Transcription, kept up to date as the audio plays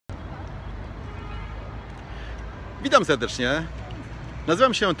Witam serdecznie.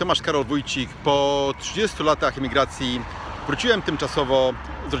 Nazywam się Tomasz Karol Wójcik. Po 30 latach emigracji wróciłem tymczasowo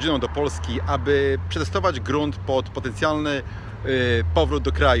z rodziną do Polski, aby przetestować grunt pod potencjalny powrót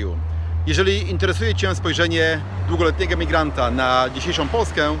do kraju. Jeżeli interesuje Cię spojrzenie długoletniego emigranta na dzisiejszą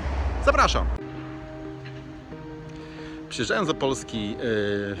Polskę, zapraszam. Przyjeżdżając do Polski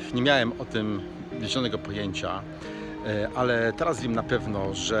nie miałem o tym zielonego pojęcia, ale teraz wiem na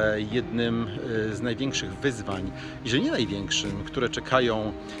pewno, że jednym z największych wyzwań, jeżeli nie największym, które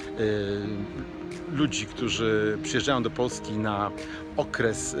czekają ludzi, którzy przyjeżdżają do Polski na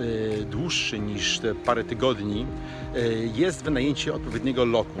okres dłuższy niż te parę tygodni, jest wynajęcie odpowiedniego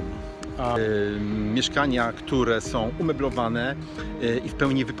lokum. Mieszkania, które są umeblowane i w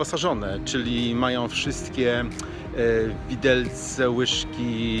pełni wyposażone, czyli mają wszystkie widelce,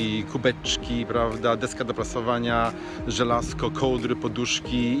 łyżki, kubeczki, prawda, deska do prasowania, żelazko, kołdry,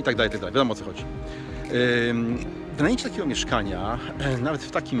 poduszki itd. Wiadomo, o co chodzi. Wynajęcie takiego mieszkania, nawet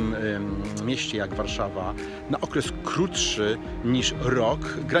w takim mieście jak Warszawa, na okres krótszy niż rok,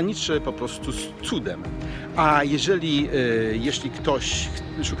 graniczy po prostu z cudem. A jeśli ktoś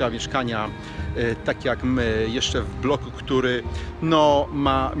szuka mieszkania, tak jak my, jeszcze w bloku, który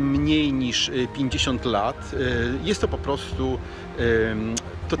ma mniej niż 50 lat, jest to po prostu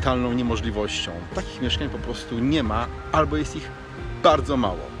totalną niemożliwością. Takich mieszkań po prostu nie ma, albo jest ich bardzo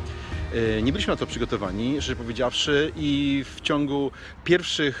mało. Nie byliśmy na to przygotowani, szczerze powiedziawszy, i w ciągu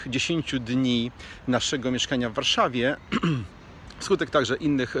pierwszych 10 dni naszego mieszkania w Warszawie, wskutek także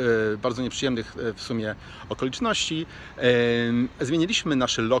innych bardzo nieprzyjemnych w sumie okoliczności, zmieniliśmy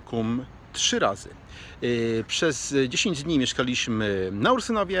nasze lokum 3 razy. Przez 10 dni mieszkaliśmy na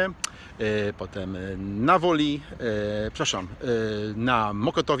Ursynowie, potem na Woli, na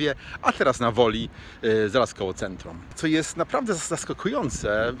Mokotowie, a teraz na Woli, zaraz koło centrum. Co jest naprawdę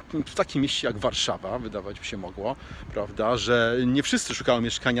zaskakujące w takim mieście jak Warszawa, wydawać by się mogło, prawda, że nie wszyscy szukają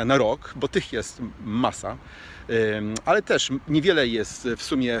mieszkania na rok, bo tych jest masa, ale też niewiele jest w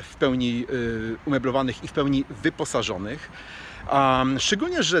sumie w pełni umeblowanych i w pełni wyposażonych.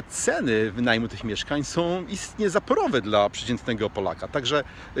 Szczególnie, że ceny wynajmu tych mieszkań są istnie zaporowe dla przeciętnego Polaka. Także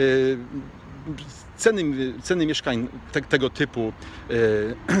ceny mieszkań tego typu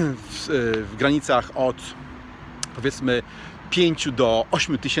w granicach od, powiedzmy, 5 do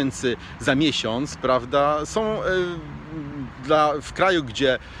 8 tysięcy za miesiąc, prawda, są w kraju,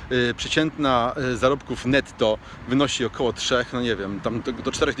 gdzie przeciętna zarobków netto wynosi około 3, no nie wiem, tam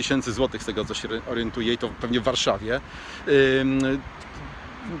do 4 tysięcy złotych, z tego co się orientuję, i to pewnie w Warszawie.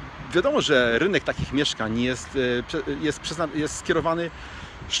 Wiadomo, że rynek takich mieszkań jest skierowany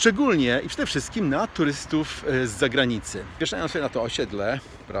szczególnie i przede wszystkim na turystów z zagranicy. Wjeżdżając sobie na to osiedle,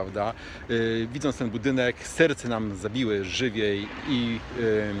 prawda, widząc ten budynek, serce nam zabiły żywiej i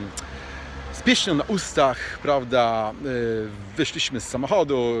z pieśnią na ustach, prawda, wyszliśmy z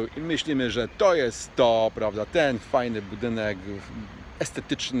samochodu i myślimy, że to jest to, prawda, ten fajny budynek,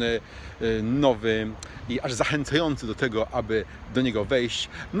 estetyczny, nowy i aż zachęcający do tego, aby do niego wejść.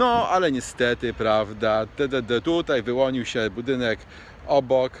 No, ale niestety, prawda, tutaj wyłonił się budynek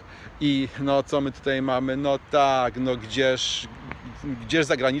obok i no, co my tutaj mamy? No tak, no gdzież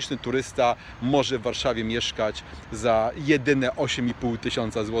zagraniczny turysta może w Warszawie mieszkać za jedyne 8,5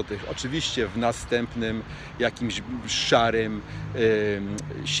 tysiąca złotych. Oczywiście w następnym jakimś szarym,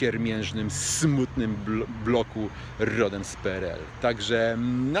 siermiężnym, smutnym bloku rodem z PRL. Także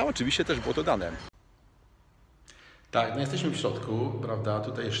no oczywiście też było to dane. Tak, no jesteśmy w środku, prawda,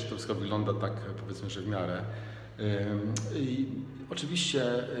 tutaj jeszcze to wszystko wygląda tak, powiedzmy, że w miarę. I oczywiście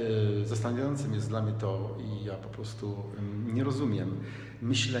zastanawiającym jest dla mnie to, i ja po prostu nie rozumiem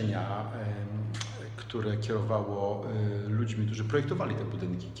myślenia, które kierowało ludźmi, którzy projektowali te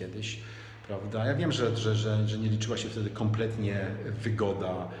budynki kiedyś, prawda. Ja wiem, że nie liczyła się wtedy kompletnie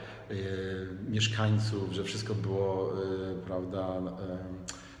wygoda mieszkańców, że wszystko było, prawda,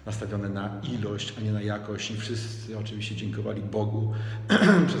 nastawione na ilość, a nie na jakość, i wszyscy oczywiście dziękowali Bogu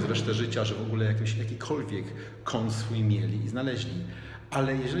przez resztę życia, że w ogóle jakikolwiek kąt swój mieli i znaleźli.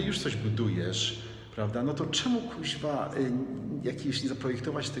 Ale jeżeli już coś budujesz, prawda, no to czemu kuźwa nie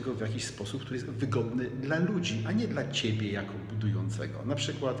zaprojektować tego w jakiś sposób, który jest wygodny dla ludzi, a nie dla Ciebie jako budującego. Na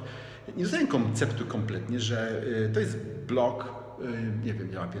przykład, nie rozumiem konceptu kompletnie, że to jest blok, nie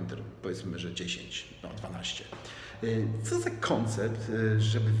wiem, miała pięter, powiedzmy, że 10, no 12. Co za koncept,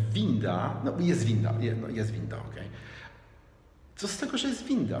 żeby winda, no jest winda, ok. Co z tego, że jest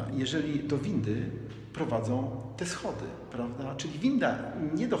winda, jeżeli do windy prowadzą te schody, prawda? Czyli winda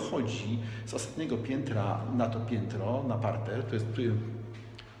nie dochodzi z ostatniego piętra na to piętro, na parter,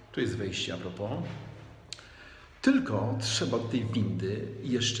 tu jest wejście a propos, tylko trzeba do tej windy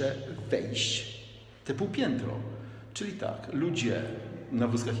jeszcze wejść te półpiętro. Czyli tak, ludzie na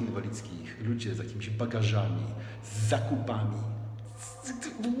wózkach inwalidzkich, ludzie z jakimiś bagażami, z zakupami,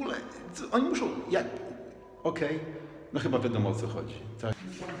 w ogóle, oni muszą, jak, okej, no chyba wiadomo o co chodzi, tak?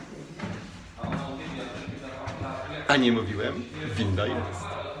 A nie mówiłem, winda jest.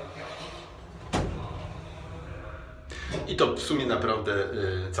 I to w sumie naprawdę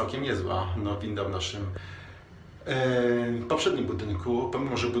całkiem niezła, no winda w naszym poprzednim budynku,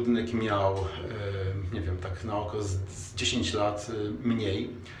 pomimo że budynek miał, nie wiem, tak na oko z 10 lat mniej,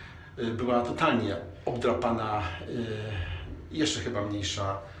 była totalnie obdrapana, jeszcze chyba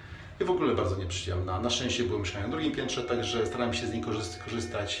mniejsza i w ogóle bardzo nieprzyjemna. Na szczęście byłem mieszkania na drugim piętrze, także starałem się z niej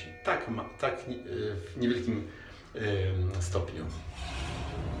korzystać tak w niewielkim stopniu.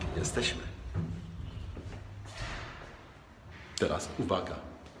 Jesteśmy. Teraz uwaga.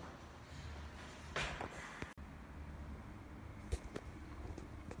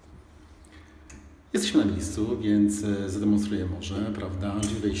 Jesteśmy na miejscu, więc zademonstruję może, prawda,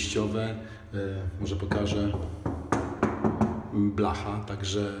 drzwi wejściowe, może pokażę, blacha,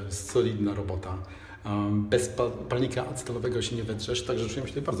 także solidna robota. Bez palnika acetalowego się nie wetrzesz, także czuję się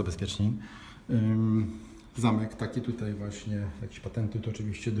tutaj bardzo bezpiecznie. Zamek taki tutaj właśnie, jakieś patenty, to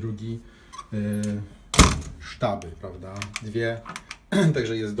oczywiście drugi. Sztaby, prawda, dwie,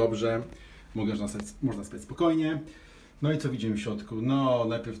 także jest dobrze, można spać spokojnie. No i co widzimy w środku? No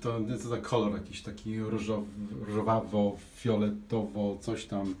najpierw to co za kolor jakiś taki różowawo, fioletowo, coś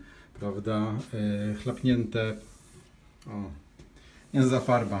tam, prawda, chlapnięte, o, nie za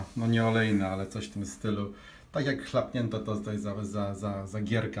farba, no nie olejna, ale coś w tym stylu. Tak jak chlapnięto to tutaj za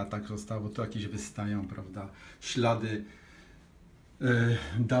gierka, tak zostało, tu jakieś wystają, prawda, ślady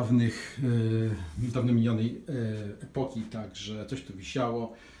dawno minionej epoki, także coś tu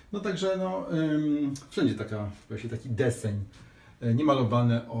wisiało. No także no, wszędzie właśnie taki deseń,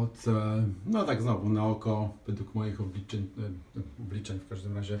 niemalowane od, no tak znowu na oko, według moich obliczeń w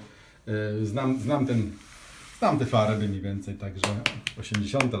każdym razie. Znam te farby mniej więcej, także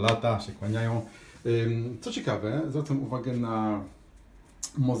 80 lata się kłaniają. Co ciekawe, zwracam uwagę na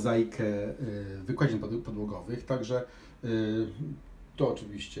mozaikę wykładzin podłogowych, także to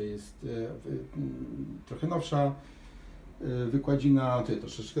oczywiście jest trochę nowsza wykładzina, tutaj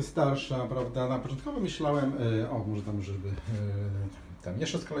troszeczkę starsza, prawda? Na początkowo myślałem, może tam, żeby tam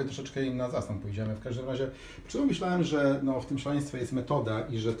jeszcze z kolei troszeczkę inna, zaraz tam pójdziemy. W każdym razie, myślałem, że no, w tym szaleństwie jest metoda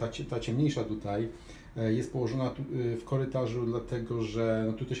i że ta ciemniejsza tutaj jest położona w korytarzu, dlatego że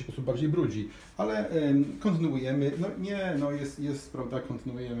no, tutaj się po prostu bardziej brudzi, ale kontynuujemy, no nie, no jest prawda,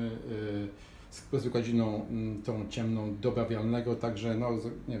 kontynuujemy z wykładziną tą ciemną do bawialnego, także no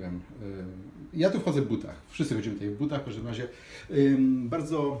nie wiem, ja tu wchodzę w butach, wszyscy chodzimy tutaj w butach, w każdym razie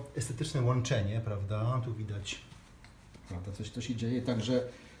bardzo estetyczne łączenie, prawda, tu widać, prawda, coś to się dzieje, także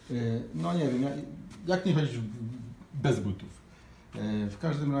no nie wiem, jak nie chodzić bez butów. W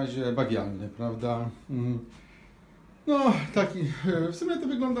każdym razie bawialny, prawda? No taki, w sumie to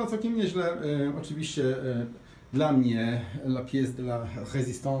wygląda całkiem nieźle. Oczywiście dla mnie la pièce de la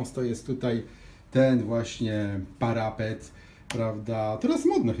résistance to jest tutaj ten właśnie parapet, prawda? Teraz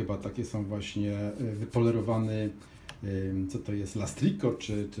modne chyba takie są właśnie wypolerowany, co to jest, lastrico,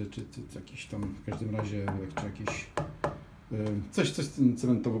 czy jakiś tam, w każdym razie, czy jakiś coś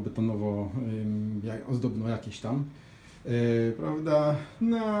cementowo-betonowo, ozdobno jakieś tam. Prawda,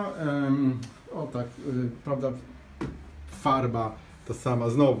 no, o tak, prawda, farba ta sama,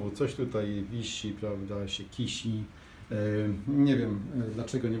 znowu coś tutaj wisi, prawda, się kisi, nie wiem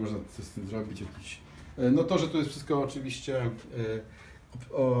dlaczego nie można coś z tym zrobić, jakiś, no to, że tu jest wszystko oczywiście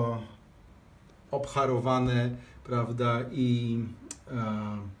obharowane, prawda, i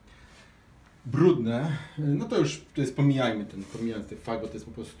brudne, no to już pomijajmy ten fakt, bo to jest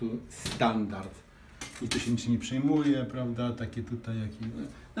po prostu standard. I tu się niczym nie przejmuje, prawda, takie tutaj,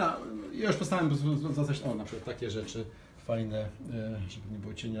 no, ja już postanowiłem zwracać, na przykład takie rzeczy fajne, żeby nie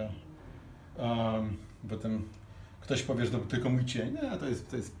było cienia, potem ktoś powie, że to tylko mój cień, no,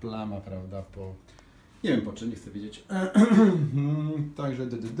 to jest plama, prawda, nie wiem po czym, nie chcę wiedzieć.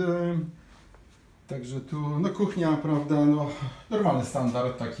 Także tu, no kuchnia, prawda, no normalny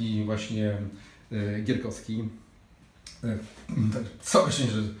standard, taki właśnie gierkowski. Co myślę,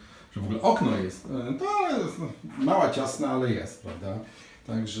 że w ogóle okno jest, to jest no, mała, ciasna, ale jest, prawda?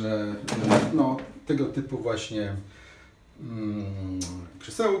 Także no, tego typu właśnie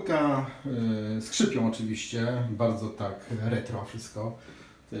krzesełka, skrzypią oczywiście, bardzo tak retro wszystko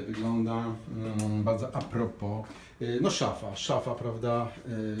tutaj wygląda, bardzo a propos. No szafa, prawda,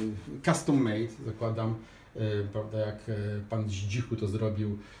 custom made zakładam, prawda, jak pan Zdzichu to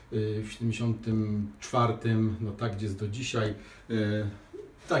zrobił w 74, no tak, gdzie jest do dzisiaj.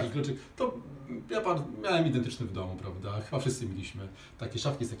 Taki kluczyk, to Ja miałem identyczny w domu, prawda? Chyba wszyscy mieliśmy takie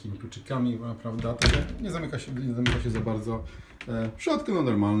szafki z takimi kluczykami, prawda? To nie zamyka się za bardzo. W środku no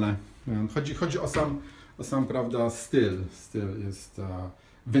normalne. Chodzi o sam, prawda, styl. Styl jest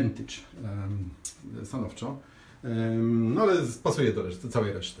vintage, stanowczo. No ale pasuje do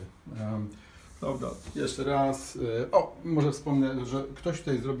całej reszty. Dobra, jeszcze raz. O, może wspomnę, że ktoś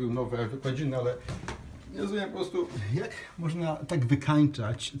tutaj zrobił nowe wykładziny, ale nie rozumiem po prostu, jak można tak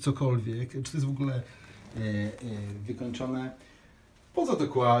wykańczać cokolwiek, czy to jest w ogóle wykończone. Po co to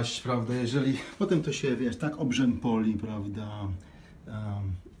kłaść, prawda, jeżeli potem to się, wiesz, tak obrzępoli, prawda.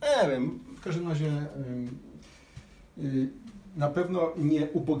 Nie wiem, w każdym razie na pewno nie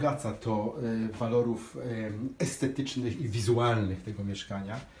ubogaca to walorów estetycznych i wizualnych tego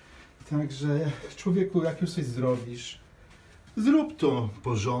mieszkania. Także człowieku, jak już coś zrobisz, zrób to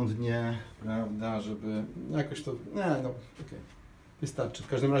porządnie, prawda, żeby jakoś to... Nie, no, okej, wystarczy. W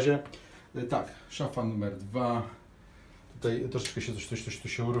każdym razie, tak, szafa numer 2. Tutaj troszeczkę się coś tu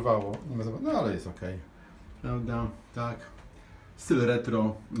się urwało, no ale jest okej, prawda, tak. Styl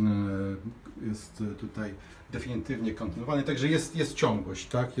retro jest tutaj definitywnie kontynuowany, także jest ciągłość,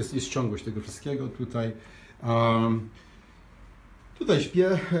 tak, jest ciągłość tego wszystkiego tutaj. Tutaj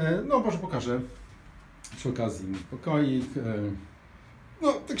śpię, no może pokażę przy okazji pokoik.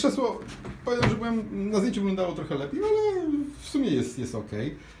 No to krzesło, powiem, że na zdjęciu wyglądało trochę lepiej, ale w sumie jest ok.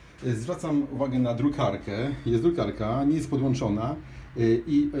 Zwracam uwagę na drukarkę, jest drukarka, nie jest podłączona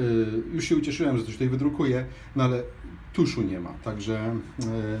i już się ucieszyłem, że coś tutaj wydrukuję, no ale tuszu nie ma, także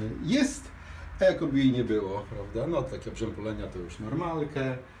jest, a jakoby jej nie było, prawda, no takie obrzępolenia to już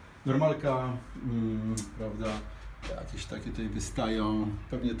normalka, prawda, jakieś takie tutaj wystają,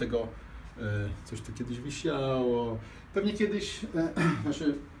 pewnie tego, coś tu kiedyś wisiało, pewnie kiedyś,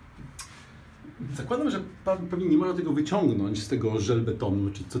 znaczy, zakładam, że pewnie nie można tego wyciągnąć z tego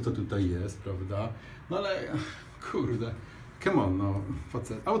żelbetonu, czy co to tutaj jest, prawda, no ale, kurde, come on, no,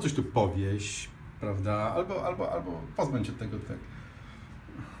 facet, albo coś tu powieś, prawda, albo pozbądź się tego, tak,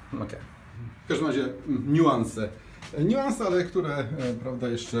 okej. W każdym razie niuanse, ale które, prawda,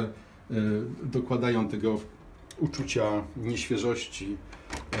 jeszcze dokładają tego uczucia nieświeżości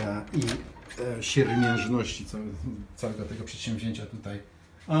i siermiężności całego tego przedsięwzięcia tutaj.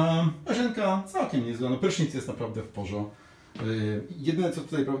 Łazienka całkiem niezła, no prysznic jest naprawdę w porządku. Jedyne co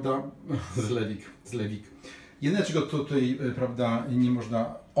tutaj, prawda, zlewik. Jedyne czego tutaj, prawda, nie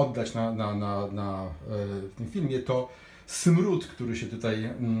można oddać w tym filmie, to smród, który się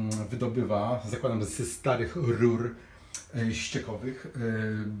tutaj wydobywa, zakładam ze starych rur ściekowych,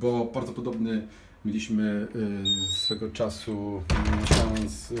 bo bardzo podobny mieliśmy swego czasu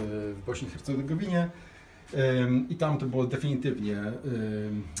mieszkając w Bośni i Hercegowinie i tam to było definitywnie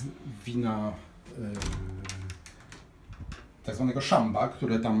wina tak zwanego szamba,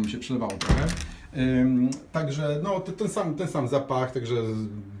 które tam się przelewało trochę. Także no, ten sam zapach, także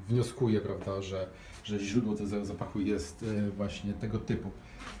wnioskuję, prawda, że źródło tego zapachu jest właśnie tego typu.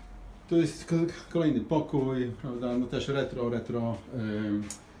 To jest kolejny pokój, prawda, no też retro.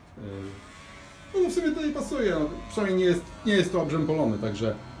 No w sumie tutaj pasuje, no, przynajmniej nie jest to obrzępolone,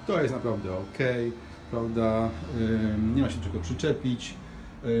 także to jest naprawdę ok, prawda, nie ma się czego przyczepić.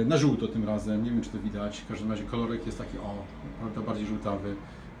 Na żółto tym razem, nie wiem czy to widać, w każdym razie kolorek jest taki, prawda, bardziej żółtawy.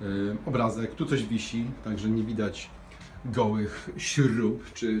 Obrazek, tu coś wisi, także nie widać gołych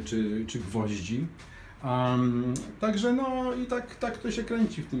śrub czy gwoździ. Także no i tak to się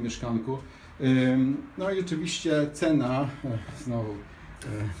kręci w tym mieszkanku. No i oczywiście cena, znowu,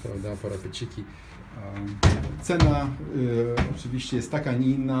 prawda, parapeciki. Cena oczywiście jest taka, nie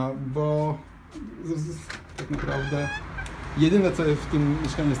inna, bo tak naprawdę jedyne co w tym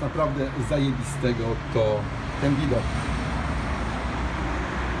mieszkaniu jest naprawdę zajebistego, to ten widok.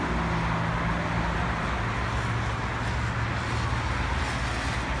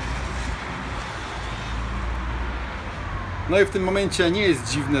 No i w tym momencie nie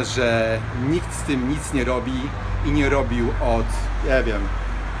jest dziwne, że nikt z tym nic nie robi i nie robił od, nie wiem,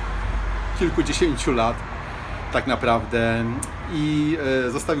 kilkudziesięciu lat tak naprawdę i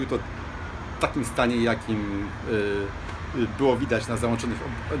zostawił to w takim stanie, jakim było widać na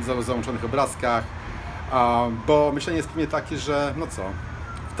załączonych obrazkach, bo myślenie jest pewnie takie, że no co,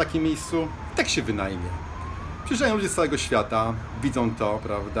 w takim miejscu tak się wynajmie. Przyjeżdżają ludzie z całego świata, widzą to,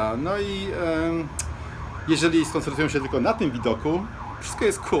 prawda, no i jeżeli skoncentrują się tylko na tym widoku, wszystko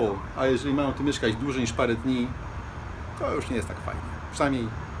jest cool, a jeżeli mają tu mieszkać dłużej niż parę dni, to już nie jest tak fajnie. Przynajmniej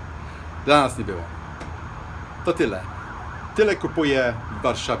dla nas nie było. To tyle. Tyle kupuję w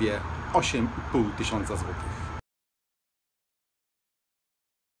Warszawie 8,5 tysiąca złotych.